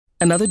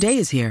Another day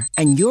is here,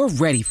 and you're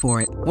ready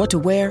for it. What to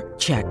wear?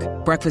 Check.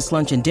 Breakfast,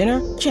 lunch, and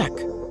dinner? Check.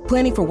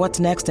 Planning for what's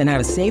next and how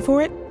to save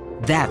for it?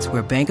 That's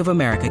where Bank of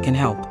America can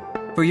help.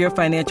 For your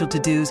financial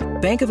to-dos,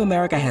 Bank of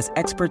America has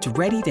experts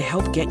ready to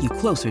help get you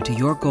closer to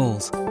your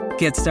goals.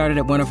 Get started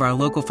at one of our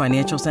local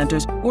financial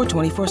centers or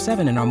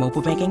 24/7 in our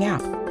mobile banking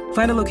app.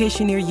 Find a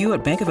location near you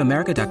at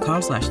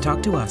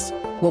bankofamerica.com/talktous.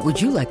 What would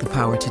you like the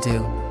power to do?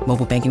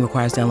 Mobile banking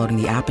requires downloading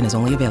the app and is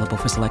only available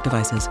for select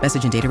devices.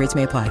 Message and data rates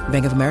may apply.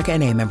 Bank of America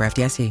N.A., member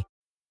FDIC.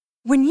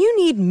 When you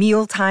need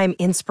mealtime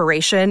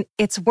inspiration,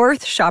 it's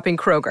worth shopping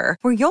Kroger,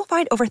 where you'll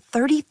find over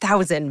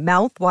 30,000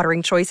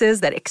 mouth-watering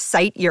choices that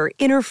excite your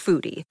inner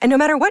foodie. And no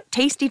matter what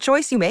tasty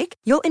choice you make,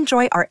 you'll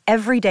enjoy our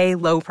everyday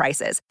low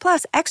prices,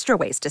 plus extra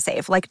ways to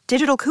save, like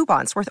digital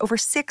coupons worth over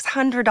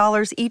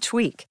 $600 each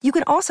week. You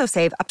can also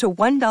save up to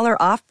 $1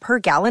 off per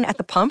gallon at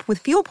the pump with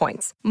fuel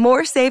points.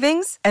 More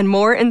savings and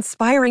more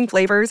inspiring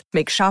flavors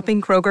make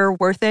shopping Kroger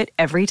worth it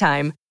every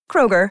time.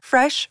 Kroger,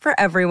 fresh for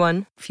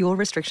everyone. Fuel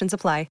restrictions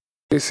apply.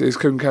 This is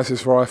Coon Cassis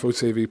for iFull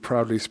TV,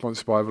 proudly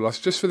sponsored by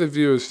Everlast. Just for the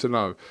viewers to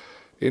know,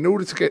 in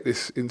order to get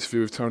this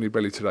interview with Tony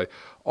Bellew today,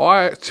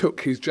 I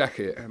took his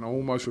jacket and I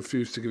almost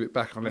refused to give it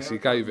back unless he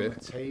gave it. On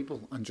the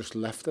table and just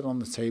left it on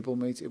the table,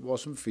 mate. It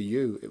wasn't for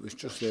you. It was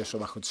just there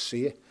so I could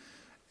see it.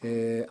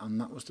 And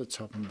that was the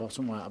top and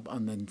bottom.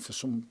 And then for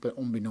some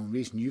unbeknown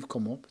reason, you've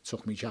come up,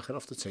 took my jacket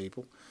off the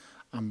table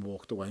and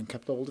walked away and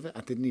kept hold of it.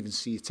 I didn't even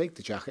see you take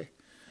the jacket.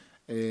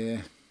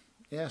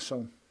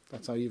 So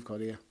that's how you've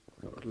got here.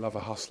 Love a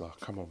hustler.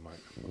 Come on,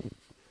 mate.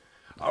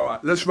 All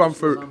right, let's run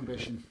through.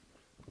 Ambition.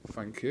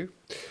 Thank you.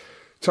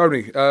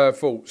 Tony,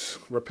 thoughts?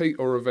 Repeat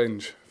or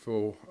revenge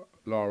for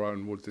Lara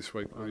and Wood this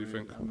week? What do you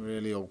think? I'm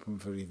really open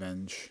for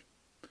revenge.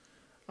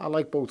 I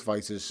like both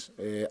fighters.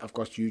 I've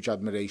got huge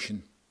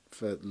admiration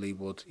for Lee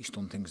Wood. He's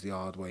done things the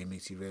hard way,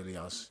 mate. He really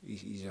has.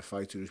 He's a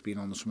fighter who's been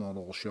on the small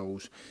hall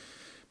shows,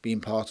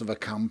 been part of a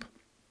camp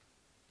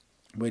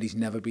where he's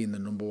never been the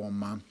number one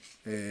man,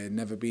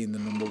 never been the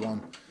number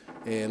one.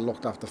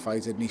 Looked after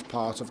fighter, and he's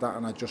part of that,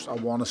 and I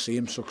want to see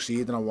him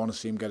succeed, and I want to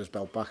see him get his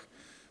belt back.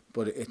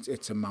 But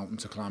it's a mountain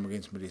to climb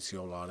against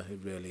Maurizio Lara. It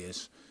really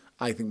is.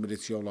 I think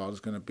Maurizio Lara is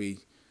going to be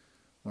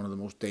one of the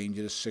most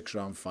dangerous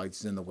 6-round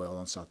fighters in the world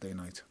on Saturday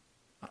night.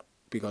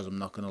 Because I'm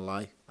not going to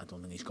lie, I don't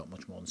think he's got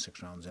much more than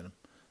 6 rounds in him.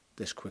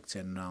 This quick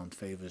turnaround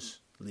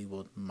favours Lee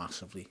Wood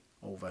massively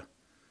over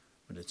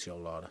Maurizio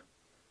Lara.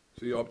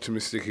 So you're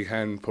optimistic he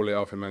can pull it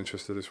off in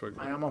Manchester this week?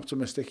 I am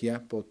optimistic, yeah.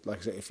 But like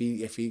I said,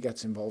 if he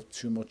gets involved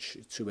too much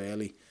too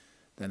early,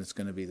 then it's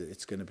going to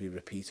be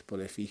repeat.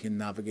 But if he can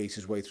navigate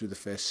his way through the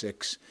first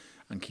 6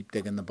 and keep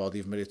digging the body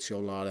of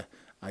Maurizio Lara,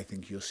 I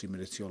think you'll see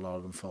Maurizio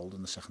Lara unfold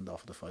in the second half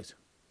of the fight.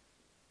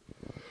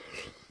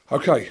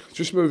 Okay,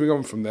 just moving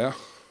on from there.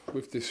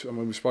 With this, I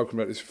mean, we've spoken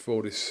about this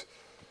before. This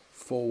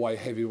 4-way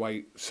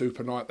heavyweight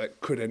super night that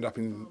could end up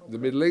in the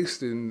Middle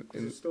East. Is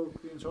it still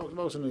being talked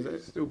about?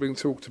 It's still being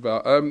talked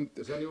about.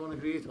 Has anyone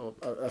agreed or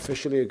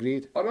officially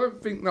agreed? I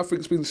don't think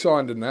nothing's been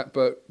signed in that,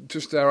 but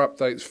just our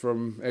updates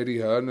from Eddie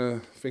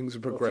Hearn, things are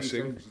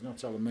progressing. He's not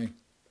telling me.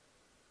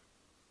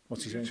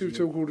 What's he saying? You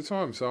two talk all the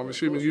time, so I'm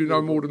assuming you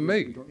know more than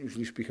me. We don't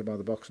usually speak about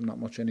the boxing that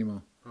much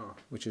anymore,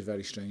 which is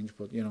very strange,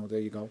 but you know,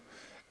 there you go.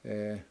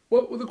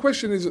 Well, the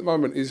question is at the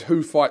moment is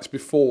who fights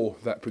before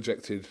that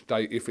projected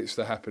date, if it's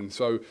to happen.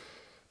 So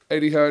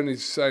Eddie Hearn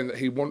is saying that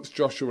he wants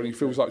Joshua and he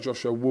feels like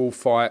Joshua will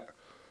fight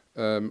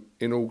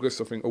in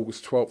August. I think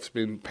August 12th's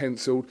been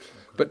penciled. Okay.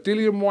 But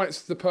Dillian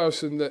Whyte's the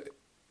person that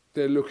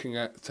they're looking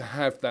at to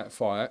have that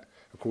fight,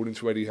 according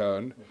to Eddie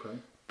Hearn,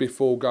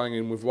 before going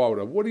in with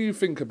Wilder. What do you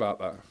think about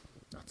that?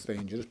 That's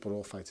dangerous, but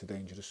all fights are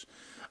dangerous.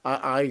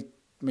 I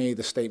made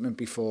a statement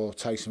before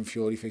Tyson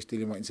Fury faced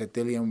Dillian Whyte and said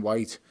Dillian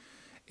Whyte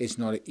is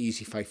not an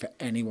easy fight for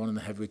anyone in the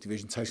heavyweight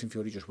division. Tyson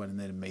Fury just went in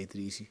there and made it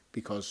easy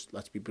because,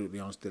 let's be brutally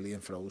honest,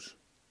 Dillian froze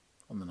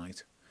on the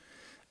night.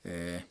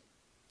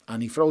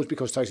 And he froze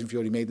because Tyson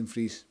Fury made him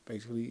freeze.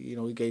 Basically, you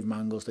know, he gave him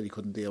angles that he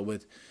couldn't deal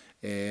with,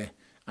 and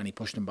he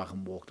pushed him back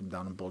and walked him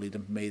down and bullied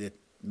him.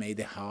 Made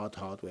it hard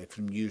work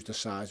for him. Used the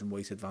size and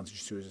weight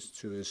advantage to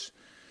his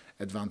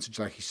advantage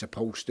like he's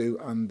supposed to.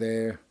 And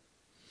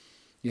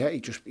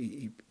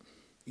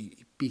he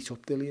beat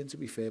up Dillian, to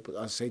be fair. But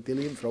as I say,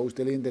 Dillian froze.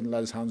 Dillian didn't let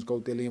his hands go.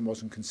 Dillian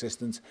wasn't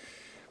consistent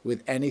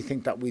with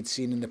anything that we'd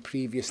seen in the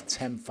previous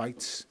 10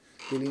 fights.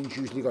 Dillian's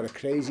usually got a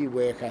crazy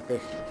work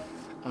ethic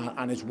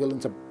and is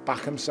willing to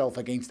back himself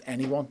against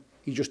anyone.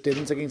 He just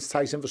didn't against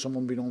Tyson for some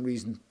unbeknown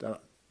reason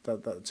that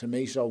to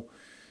me. So,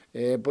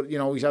 but you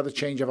know, he's had a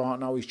change of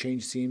heart now. He's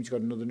changed teams. He's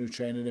got another new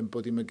trainer in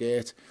Buddy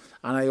McGirt,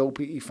 and I hope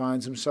he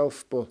finds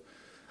himself. But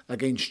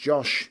against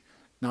Josh,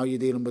 now you're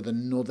dealing with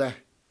another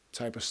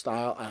type of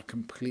style, a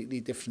completely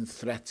different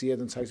threat here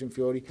than Tyson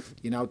Fury.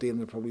 You're now dealing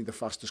with probably the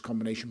fastest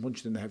combination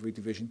puncher in the heavyweight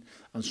division,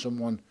 and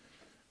someone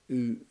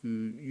who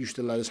used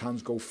to let his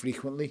hands go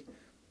frequently,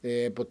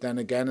 but then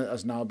again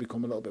has now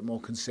become a little bit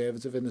more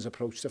conservative in his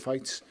approach to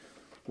fights,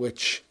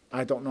 which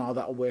I don't know how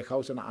that'll work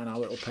out and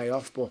how it'll pay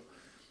off, but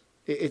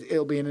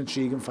it'll be an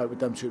intriguing fight with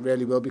them two. It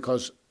really will,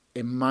 because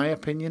in my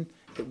opinion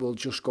it will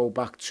just go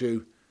back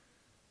to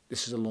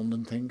this is a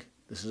London thing.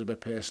 This is a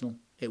bit personal.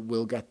 It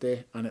will get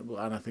there, and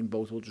I think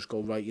both will just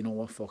go, right, you know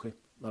what, fuck it.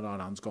 Let our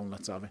hands go and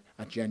let's have it.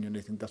 I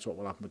genuinely think that's what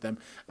will happen with them.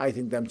 I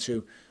think them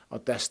two are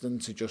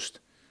destined to just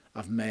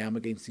have mayhem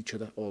against each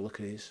other all their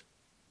careers.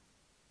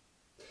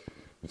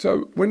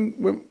 So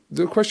when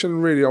the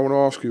question really I want to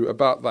ask you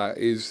about that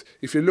is,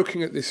 if you're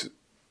looking at this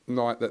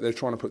night that they're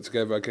trying to put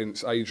together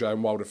against AJ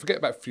and Wilder, forget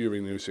about Fury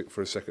and Usyk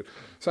for a second,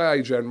 say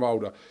AJ and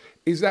Wilder,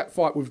 is that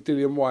fight with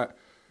Dillian Whyte,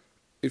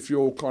 if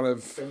you're kind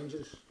of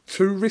dangerous,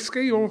 too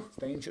risky or? It's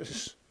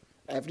dangerous.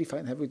 Every fight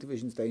in heavyweight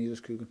division is dangerous,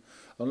 Coogan.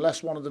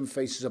 Unless one of them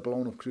faces a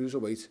blown-up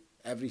cruiserweight,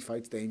 every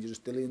fight's dangerous.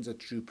 Dillian's a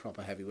true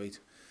proper heavyweight,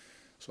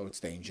 so it's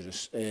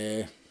dangerous.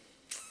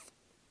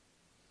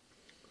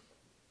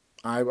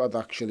 I would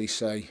actually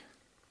say,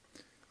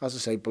 as I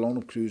say,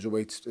 blown-up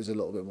cruiserweight is a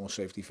little bit more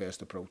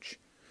safety-first approach,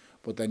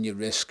 but then you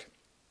risk.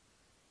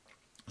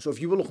 So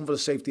if you were looking for a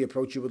safety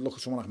approach, you would look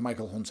at someone like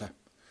Michael Hunter,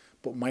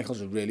 but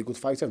Michael's a really good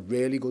fighter,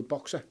 really good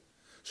boxer.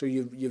 So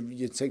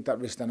you take that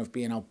risk then of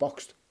being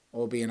outboxed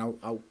or being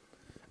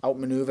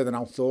outmaneuvered and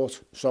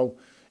outthought. So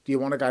do you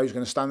want a guy who's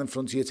going to stand in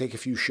front of you, take a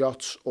few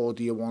shots, or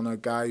do you want a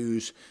guy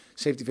who's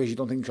safety first, you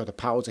don't think he's got the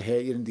power to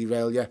hurt you and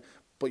derail you,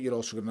 but you're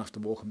also going to have to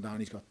walk him down,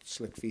 he's got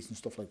slick feet and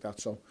stuff like that.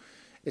 So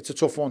it's a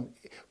tough one.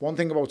 One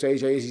thing about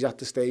AJ is he's at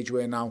the stage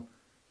where now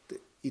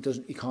he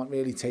can't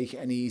really take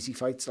any easy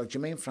fights. Like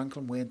Jermaine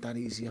Franklin weren't that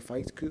easy a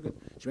fight, Coogan.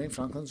 Jermaine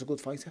Franklin's a good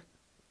fighter.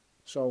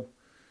 So,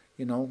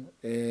 you know,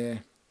 it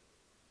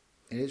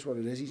is what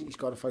it is. He's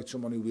got to fight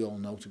someone who we all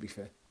know, to be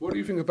fair. What do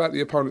you think about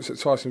the opponents that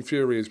Tyson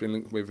Fury has been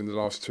linked with in the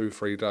last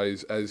 2-3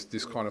 days as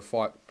this kind of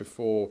fight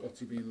before? What's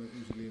he been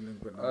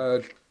linked with now?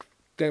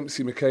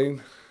 Dempsey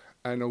McKean,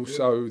 and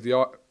also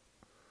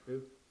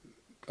Who?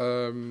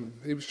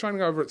 He was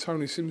training over at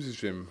Tony Sims'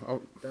 gym.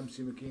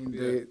 Dempsey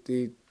McKean,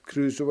 the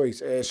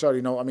cruiserweight.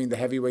 Sorry, no, I mean the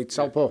heavyweight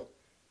southpaw.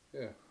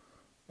 Yeah.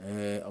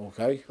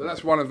 Okay. So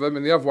that's one of them,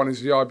 and the other one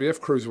is the IBF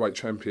cruiserweight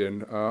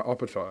champion,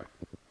 Opatai.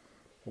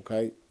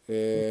 Okay.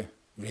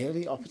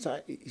 Really,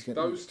 Opatai?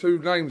 Those two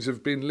names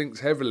have been linked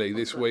heavily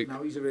this week.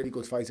 Now he's a really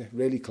good fighter,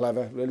 really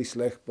clever, really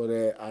slick, but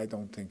I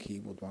don't think he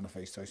would want to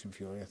face Tyson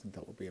Fury. I think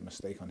that would be a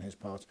mistake on his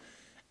part.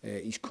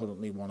 He's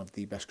currently one of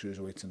the best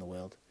cruiserweights in the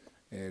world.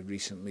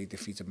 Recently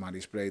defeated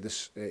Marius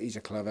Bradis. He's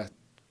a clever,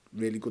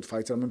 really good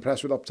fighter. I'm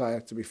impressed with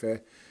Opatai, to be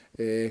fair.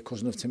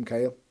 Cousin of Tim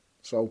Cahill.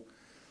 So,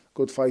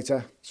 good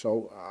fighter.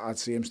 So, I'd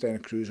see him staying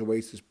at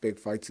cruiserweight. There's big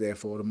fights there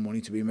for him,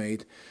 money to be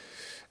made.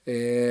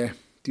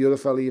 The other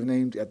fella you've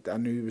named, I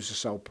knew he was a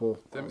southpaw.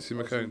 Dempsey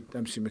McKean.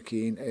 Dempsey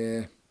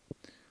McKean.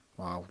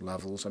 Wow,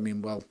 levels. I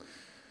mean,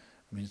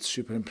 it's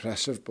super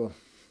impressive, but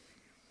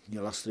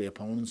your last three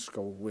opponents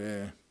go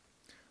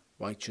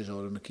White,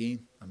 Chisora and McKean.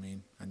 I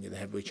mean, and you're the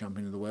heavyweight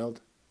champion of the world.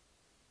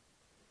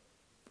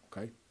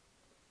 Okay.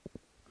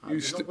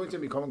 There's no point in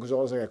me coming because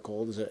all I get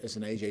called is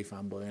an AJ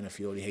fanboy and a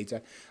Fury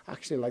hater. I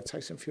actually like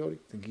Tyson Fury.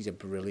 I think he's a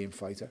brilliant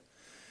fighter.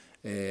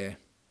 I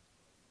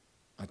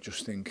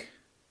just think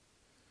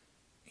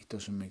he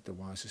doesn't make the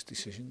wisest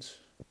decisions.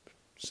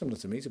 Similar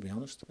to me, to be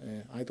honest.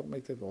 I don't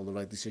make all the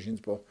right decisions,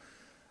 but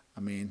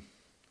I mean,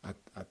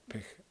 I'd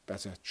pick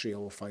better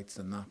trio of fights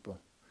than that, but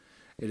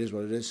it is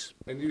what it is.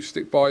 And you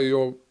stick by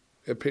your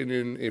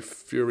opinion if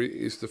Fury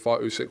is the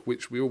fight Usyk,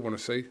 which we all want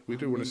to see. We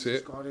do want to see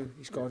it.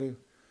 He's got to.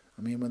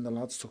 I mean, when the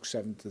lads took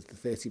 70 to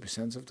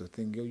 30% of the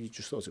thing, you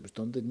just thought it was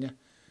done, didn't you?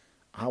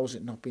 How has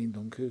it not been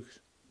done, Cougs?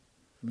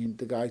 I mean,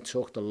 the guy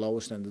took the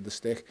lowest end of the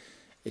stick.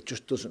 It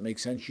just doesn't make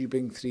sense. You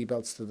bring 3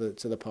 belts to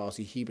the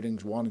party, he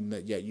brings 1,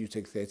 and yet you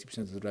take 30%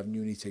 of the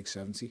revenue and he takes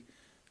 70.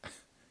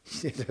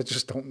 I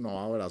just don't know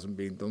how it hasn't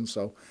been done.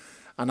 So,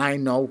 and I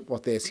know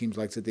what their teams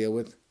like to deal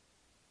with,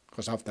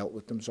 because I've dealt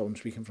with them, so I'm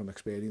speaking from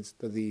experience.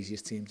 They're the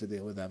easiest team to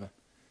deal with ever.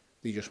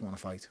 They just want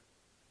to fight.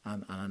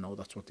 And I know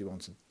that's what they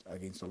wanted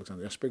against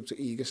Alexander. I spoke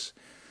to Aegis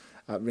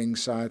at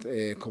ringside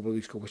a couple of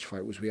weeks ago. Which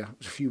fight was we at? It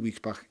was a few weeks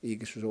back.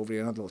 Aegis was over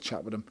here and I had a little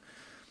chat with him.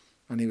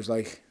 And he was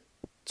like,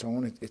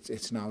 Tone,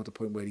 it's now at the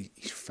point where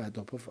he's fed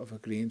up of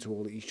agreeing to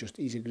all.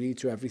 He's agreed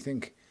to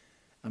everything.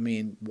 I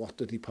mean, what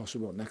did he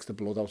possibly want next? The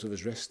blood out of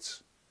his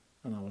wrists.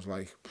 And I was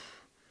like,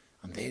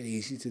 and they're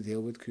easy to deal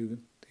with,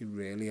 Coogan. They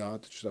really are.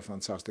 They're just a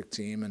fantastic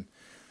team. And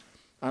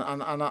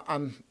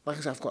like I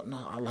said,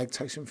 I like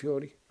Tyson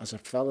Fury as a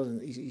fella,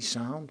 and he's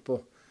sound,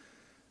 but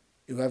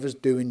whoever's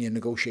doing your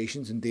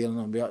negotiations and dealing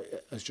on behalf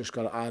has just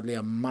got either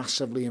a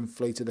massively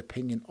inflated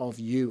opinion of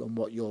you and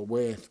what you're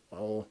worth,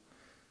 or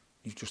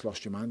you've just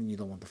lost your mind and you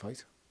don't want to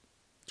fight.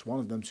 It's one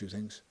of them two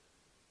things.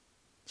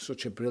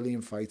 Such a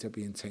brilliant fighter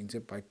being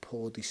tainted by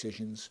poor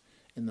decisions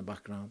in the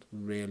background,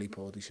 really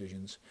poor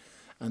decisions.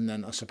 And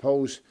then I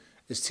suppose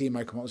his team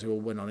might come out and say,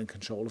 well, we're not in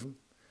control of him.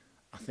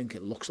 I think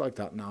it looks like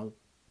that now,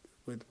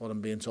 with what I'm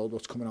being told,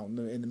 what's coming out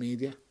in the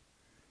media.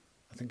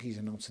 I think he's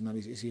announcing that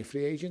is he a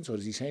free agent, or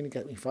is he saying to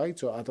get me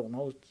fights, or I don't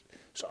know.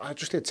 So I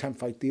just did a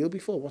 10-fight deal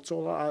before. What's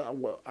all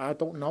I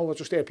don't know. I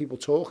just hear people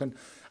talking.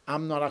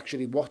 I'm not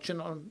actually watching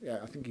on. Yeah,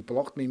 I think he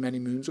blocked me many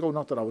moons ago.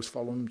 Not that I was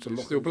following him to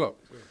look. Still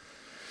blocked?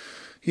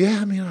 Yeah,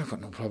 I mean, I've got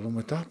no problem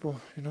with that, but,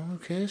 you know, who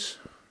cares?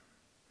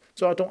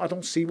 So I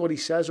don't see what he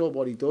says or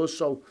what he does.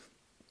 So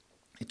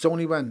it's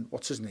only when,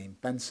 what's his name,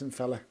 Benson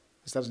fella,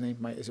 is that his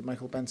name? Is it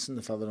Michael Benson,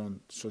 the fella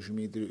on social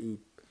media who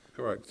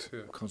correct,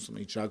 yeah,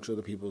 constantly drags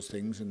other people's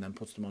things and then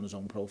puts them on his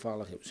own profile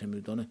like it was him who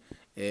done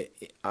it.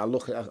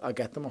 I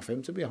get them off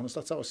him, to be honest.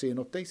 That's how I see an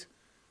update.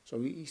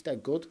 So he's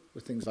dead good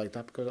with things like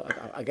that, because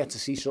I get to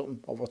see something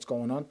of what's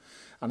going on,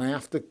 and I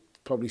have to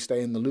probably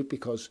stay in the loop,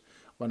 because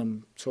when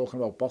I'm talking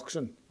about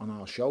boxing on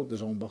our show,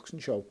 there's own boxing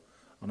show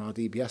on our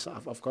DBS,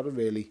 I've got to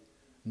really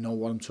know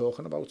what I'm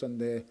talking about,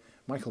 and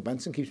Michael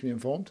Benson keeps me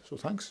informed, so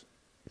thanks.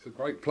 It's a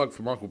great plug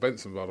for Michael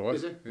Benson, by the way.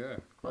 Is it? Yeah.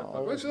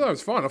 Oh,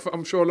 It's fine.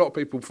 I'm sure a lot of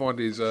people find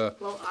his... Well,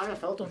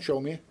 IFL don't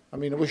show me. I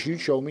mean, I wish you'd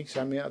show me,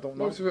 send me, I don't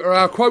know. Most of it are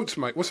our quotes,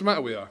 mate. What's the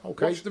matter with you?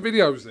 Okay. Watch the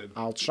videos then.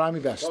 I'll try my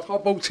best. I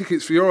bought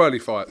tickets for your early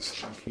fights.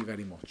 Thank you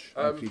very much.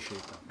 I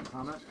appreciate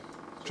that.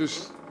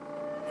 Just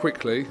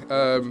quickly... It's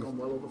gone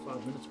well over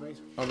 5 minutes, mate.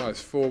 Oh no,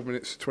 it's 4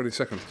 minutes 20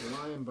 seconds.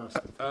 Lion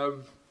bastard.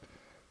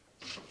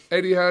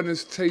 Eddie Hearn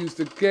has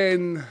teased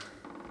again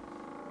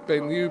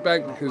Ben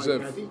Eubank because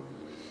of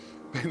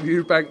Ben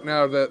Eubank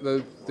now that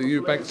the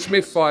Eubank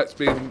Smith fight's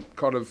been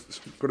kind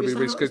of going to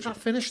be rescheduled. Is that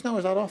finished now?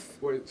 Is that off?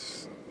 Well,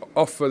 it's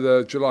off for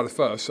the July the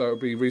 1st, so it'll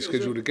be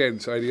rescheduled again.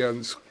 So Eddie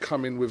Hearn's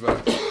come in with a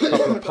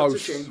couple of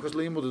posts. That's a shame, because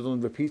Liam would have done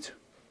repeat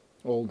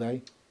all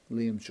day.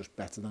 Liam's just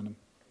better than him.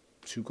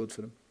 Too good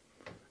for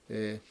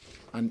him.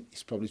 And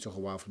it's probably took a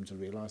while for him to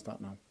realise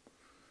that now.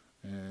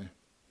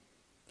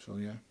 So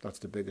yeah, that's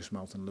the biggest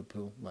mouth in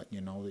Liverpool, letting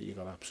you know that you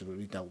got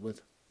absolutely dealt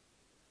with.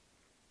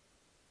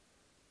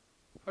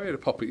 Oh, he had a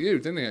pop at you,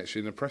 didn't he, actually,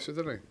 in the presser,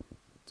 didn't he?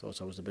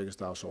 Thought I was the biggest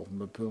household in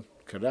Liverpool.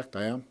 Correct,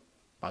 I am.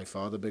 By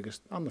far the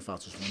biggest. I'm the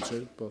fattest one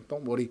too, but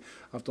don't worry,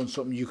 I've done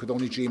something you could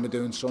only dream of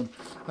doing, son.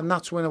 And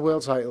that's win a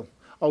world title.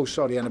 Oh,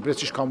 sorry, and a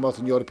British, Commonwealth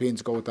and European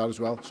to go with that as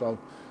well. So,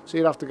 see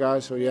you after,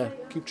 guys. So yeah,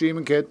 keep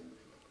dreaming, kid.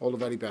 All the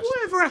very best.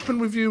 Whatever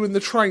happened with you and the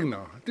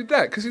trainer? Did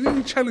that? Because he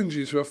didn't challenge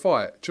you to a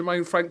fight.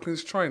 Jermaine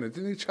Franklin's trainer,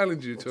 didn't he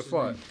challenge you to a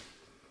fight?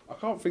 I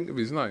can't think of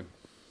his name.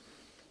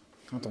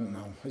 I don't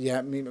know. Yeah,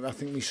 I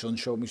think my son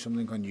showed me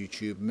something on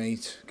YouTube.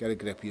 Mate, get a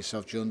grip of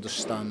yourself. Do you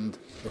understand,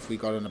 if we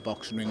got in a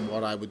boxing ring,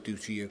 what I would do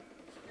to you?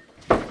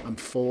 I'm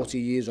 40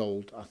 years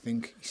old. I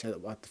think he said,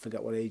 I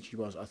forget what age he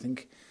was. I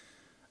think,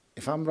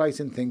 if I'm right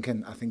in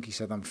thinking, I think he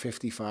said I'm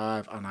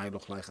 55 and I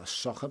look like a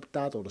soccer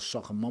dad or a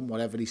soccer mum,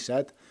 whatever he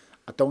said.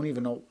 I don't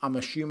even know. I'm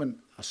assuming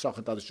a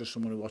soccer dad is just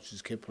someone who watches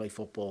his kid play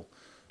football.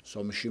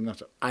 So I'm assuming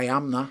that I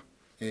am that.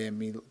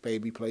 My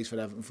baby plays for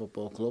Everton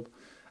Football Club,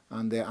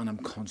 and I'm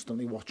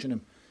constantly watching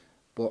him.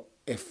 But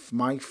if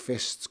my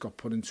fists got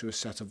put into a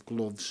set of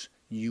gloves,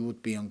 you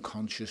would be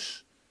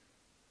unconscious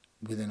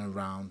within a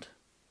round.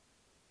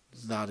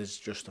 That is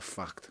just a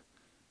fact.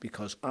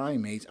 Because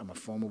I'm a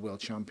former world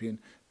champion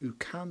who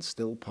can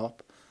still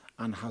pop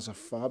and has a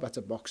far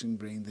better boxing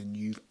brain than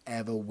you've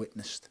ever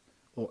witnessed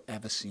or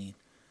ever seen.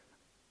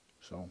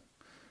 So,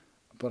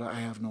 but I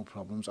have no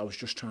problems. I was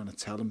just trying to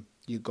tell him,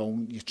 you're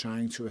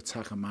trying to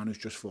attack a man who's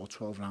just fought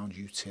 12 rounds,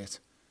 you tit.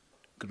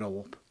 Grow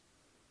up.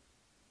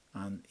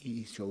 And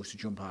he chose to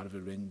jump out of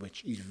the ring, which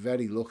he's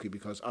very lucky,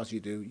 because as you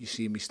do, you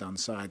see me stand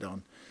side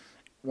on.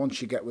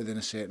 Once you get within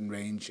a certain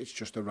range, it's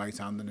just a right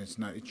hand, and it's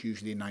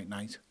usually a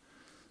night-night.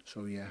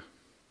 So yeah,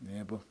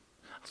 but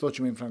I thought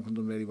Jermaine Franklin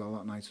done really well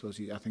that night.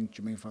 I think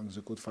Jermaine Franklin's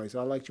a good fighter.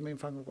 I like Jermaine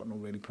Franklin. I've got no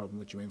really problem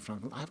with Jermaine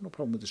Franklin. I have no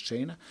problem with his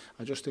trainer.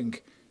 I just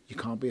think you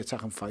can't be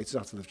attacking fighters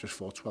after they've just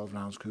fought 12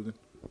 rounds, Coogan.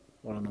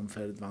 What an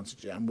unfair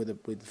advantage. And with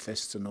the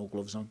fists and no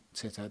gloves on,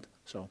 tit head.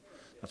 So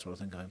that's what I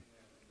think I am.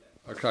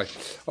 Okay.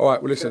 All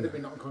right, well, listen. It's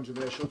not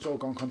controversial. It's all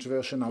gone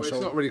controversial now. Well, it's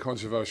so not really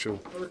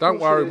controversial. Well, don't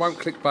worry, won't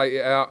clickbait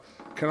it out.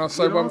 Can I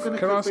say one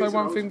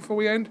thing before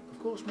we end? Of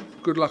course, mate.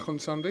 Good luck on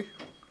Sunday.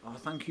 Oh,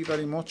 thank you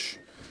very much.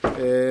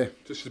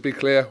 Just to be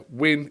clear,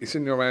 win, it's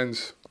in your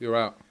hands, you're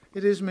out.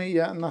 It is me,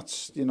 yeah, and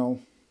that's,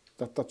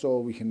 that's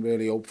all we can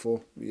really hope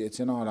for. It's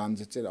in our hands,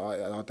 it's in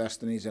our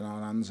destiny's in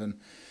our hands, and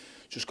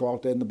just go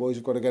out there and the boys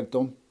have got to get it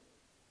done.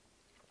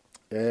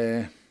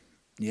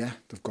 Yeah,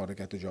 they've got to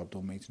get the job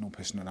done, mate. No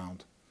pissing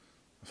around.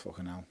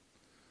 Fucking hell.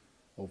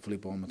 Hopefully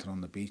Bournemouth are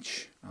on the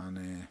beach,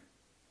 and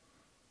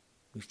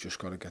we've just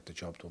got to get the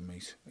job done,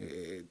 mate.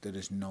 There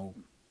is no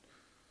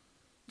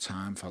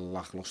time for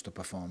lacklustre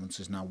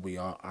performances now. We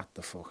are at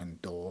the fucking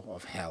door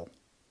of hell,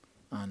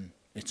 and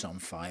it's on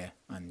fire,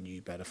 and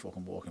you better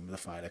fucking walk in with a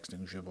fire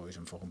extinguisher, boys,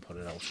 and fucking put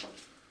it out.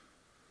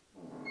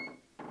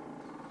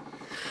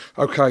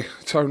 Okay,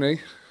 Tony.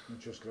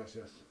 Muchas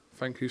gracias.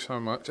 Thank you so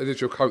much. I did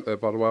your coat there,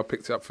 by the way. I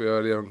picked it up for you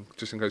earlier,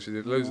 just in case you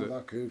didn't lose it.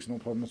 That Cougs, no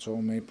problem at all,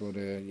 mate. But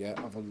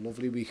yeah, have a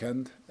lovely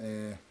weekend.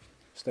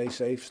 Stay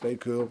safe, stay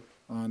cool,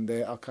 and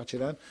I'll catch you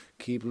then.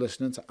 Keep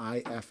listening to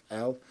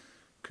IFL.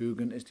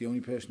 Coogan is the only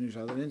person who's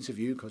had an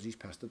interview because he's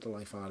pestered the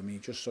life out of me.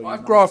 Just so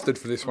I've grafted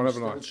for this one,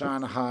 haven't I? I'm still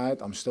trying to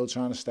hide. I'm still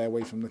trying to stay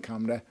away from the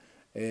camera.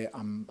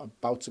 I'm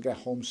about to get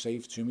home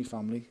safe to my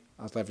family,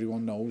 as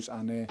everyone knows.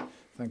 And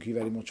thank you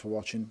very much for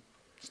watching.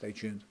 Stay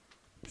tuned.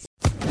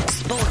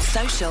 Sports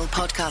Social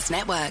Podcast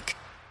Network.